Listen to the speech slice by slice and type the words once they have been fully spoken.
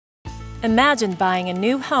Imagine buying a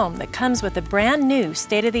new home that comes with a brand new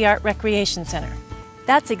state-of-the-art recreation center.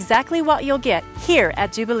 That's exactly what you'll get here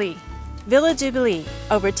at Jubilee. Villa Jubilee,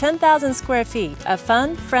 over 10,000 square feet of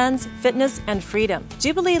fun, friends, fitness, and freedom.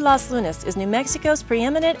 Jubilee Los Lunas is New Mexico's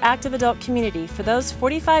preeminent active adult community for those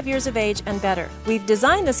 45 years of age and better. We've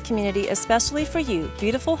designed this community especially for you.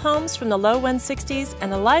 Beautiful homes from the low 160s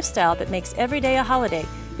and a lifestyle that makes every day a holiday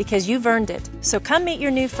because you've earned it. So come meet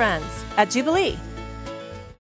your new friends at Jubilee.